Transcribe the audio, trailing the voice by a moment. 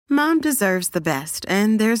Mom deserves the best,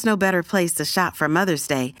 and there's no better place to shop for Mother's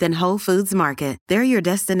Day than Whole Foods Market. They're your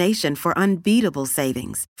destination for unbeatable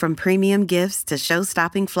savings, from premium gifts to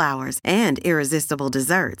show-stopping flowers and irresistible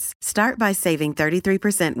desserts. Start by saving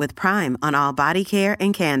 33% with Prime on all body care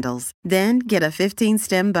and candles. Then get a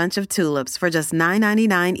 15-stem bunch of tulips for just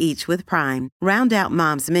 $9.99 each with Prime. Round out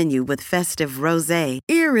Mom's menu with festive rosé,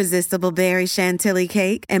 irresistible berry chantilly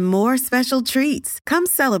cake, and more special treats. Come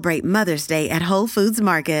celebrate Mother's Day at Whole Foods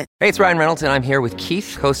Market. Hey, it's Ryan Reynolds, and I'm here with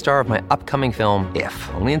Keith, co-star of my upcoming film, If,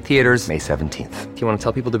 only in theaters May 17th. Do you want to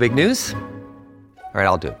tell people the big news? All right,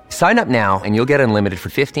 I'll do it. Sign up now and you'll get unlimited for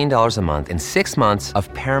 $15 a month and 6 months of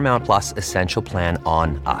Paramount Plus Essential Plan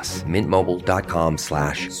on us.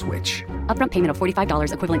 MintMobile.com/switch. Upfront payment of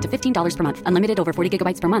 $45 equivalent to $15 per month. Unlimited over 40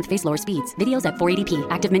 gigabytes per month. Face lower speeds. Videos at 480p.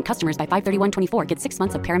 Active Mint customers by 531.24 get 6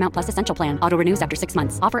 months of Paramount Plus Essential Plan. Auto renews after 6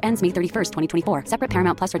 months. Offer ends May 31st, 2024. Separate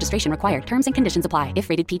Paramount Plus registration required. Terms and conditions apply if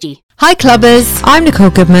rated PG. Hi Clubbers, I'm Nicole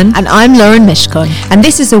Goodman. and I'm Lauren Mishkon. And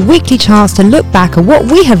this is a weekly chance to look back at what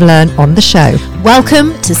we have learned on the show.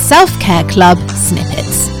 Welcome to Self-Care Club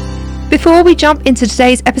Snippets. Before we jump into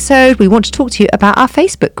today's episode, we want to talk to you about our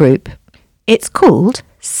Facebook group. It's called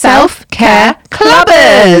Self-Care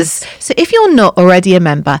Clubbers. So if you're not already a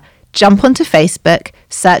member, jump onto Facebook,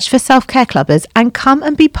 search for Self-Care Clubbers and come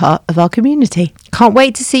and be part of our community. Can't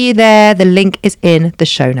wait to see you there. The link is in the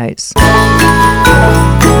show notes.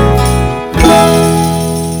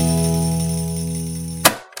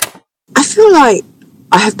 I feel like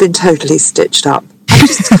I have been totally stitched up. I've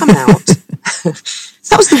just come out.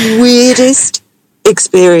 That was the weirdest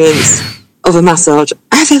experience of a massage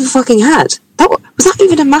I've ever fucking had. Was that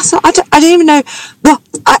even a massage? I don't even know. Well,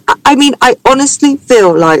 I mean, I honestly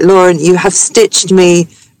feel like, Lauren, you have stitched me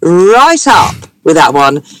right up with that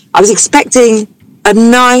one. I was expecting a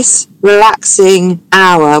nice, relaxing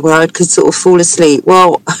hour where I could sort of fall asleep.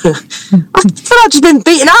 Well, I feel like I've just been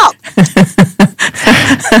beaten up.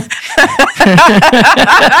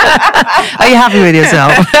 Are you happy with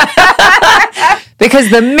yourself? Because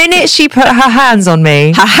the minute she put her hands on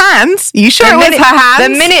me... Her hands? You sure it was her hands? The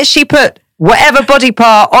minute she put whatever body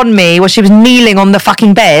part on me while she was kneeling on the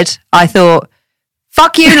fucking bed, I thought,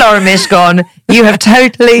 fuck you, Lauren Mishkon. You have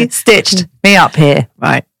totally stitched me up here.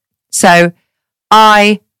 Right. So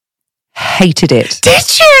I hated it.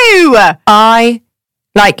 Did you?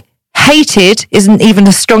 Hated isn't even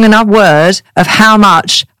a strong enough word of how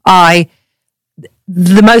much one of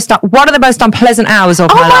the most unpleasant hours of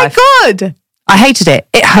my life. Oh my God. I hated it.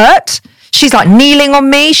 It hurt. She's like kneeling on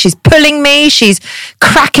me. She's pulling me. She's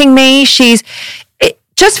cracking me. It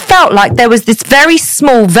just felt like there was this very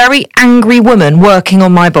small, very angry woman working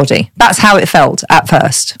on my body. That's how it felt at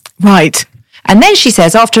first. Right. And then she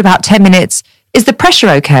says, after about 10 minutes, is the pressure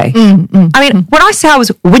okay? When I say I was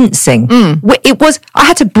wincing, I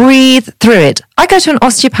had to breathe through it. I go to an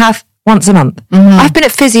osteopath once a month. I've been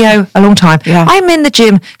at physio a long time. Yeah. I'm in the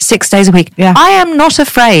gym 6 days a week. Yeah. I am not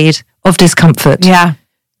afraid of discomfort. Yeah.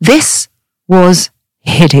 This was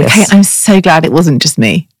hideous. Okay, I'm so glad it wasn't just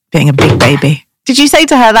me being a big baby. Did you say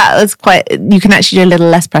to her that was you can actually do a little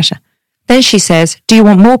less pressure? Then she says, do you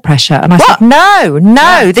want more pressure? And I said,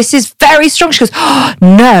 no, this is very strong. She goes, oh,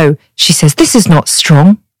 no. She says, this is not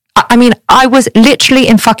strong. I was literally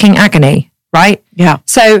in fucking agony, right? Yeah.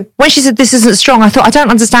 So when she said this isn't strong, I thought, I don't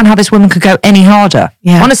understand how this woman could go any harder.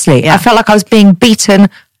 Yeah. Honestly, Yeah. I felt like I was being beaten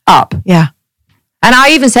up. Yeah. And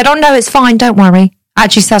I even said, oh, no, it's fine. Don't worry.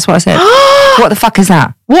 Actually, that's what I said. What the fuck is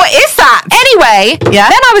that? What is that? Anyway, Yeah.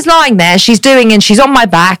 then I was lying there. She's on my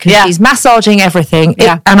back and Yeah. she's massaging everything.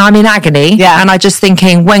 Yeah. And I'm in agony. Yeah. And I just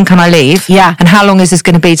thinking, when can I leave? Yeah. And how long is this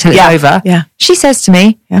going to be till Yeah. it's over? Yeah. She says to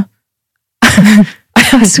me, Yeah. I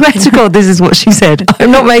swear to God, this is what she said.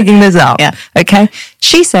 I'm not making this up. Yeah. Okay.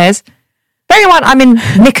 She says, bearing in mind I'm in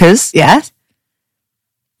knickers. Yes.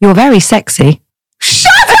 You're very sexy.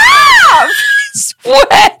 Shut up!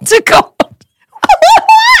 Swear to God.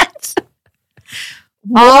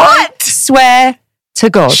 What? I swear to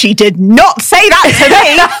God. She did not say that to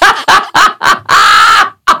me.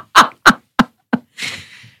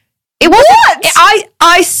 It wasn't.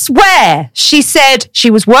 I swear. She said she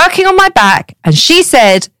was working on my back and she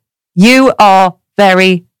said, you are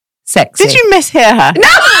very sexy. Did you mishear her? No!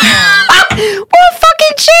 What a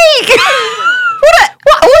fucking cheek! What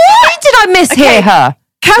did I mishear her?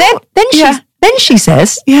 Then she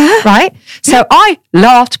says, Yeah. right? So I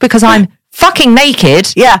laughed because I'm fucking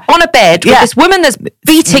naked on a bed with this woman that's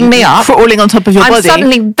beating me up. Crawling on top of your I'm body.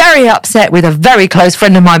 suddenly very upset with a very close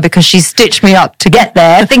friend of mine because she stitched me up to get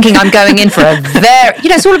there, thinking I'm going in for a very,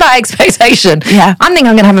 it's all about expectation. Yeah. I'm thinking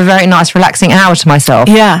I'm going to have a very nice, relaxing hour to myself.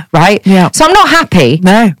 Yeah. Right? Yeah. So I'm not happy.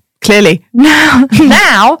 No. Clearly. Now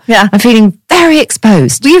Yeah. I'm feeling very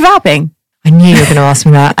exposed. Were you vabbing? I knew you were going to ask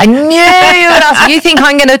me that. I knew you were going to ask me. You think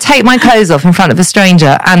I'm going to take my clothes off in front of a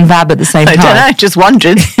stranger and vab at the same time? I don't know, just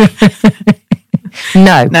wondered.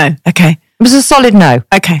 No. No, okay. It was a solid no.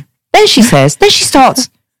 Okay. Then she starts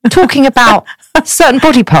talking about certain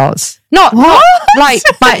body parts. Not like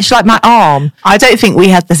my arm. I don't think we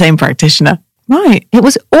had the same practitioner. Right. It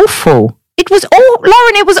was awful.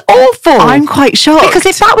 Lauren, it was awful. I'm quite shocked. Because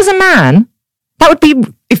if that was a man, that would be...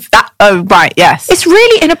 Oh, right, yes. It's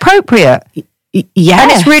really inappropriate. Yeah.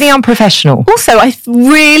 And it's really unprofessional. Also, I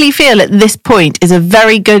really feel at this point is a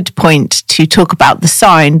very good point to talk about the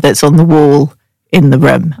sign that's on the wall in the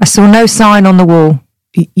room. I saw no sign on the wall.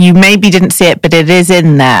 You maybe didn't see it, but it is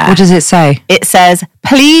in there. What does it say? It says,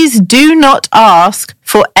 please do not ask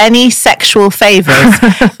for any sexual favours.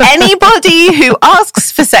 Anybody who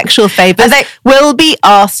asks for sexual favours will be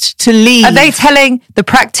asked to leave. Are they telling the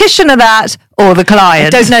practitioner that or the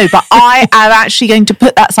client? I don't know, but I am actually going to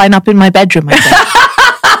put that sign up in my bedroom, I think.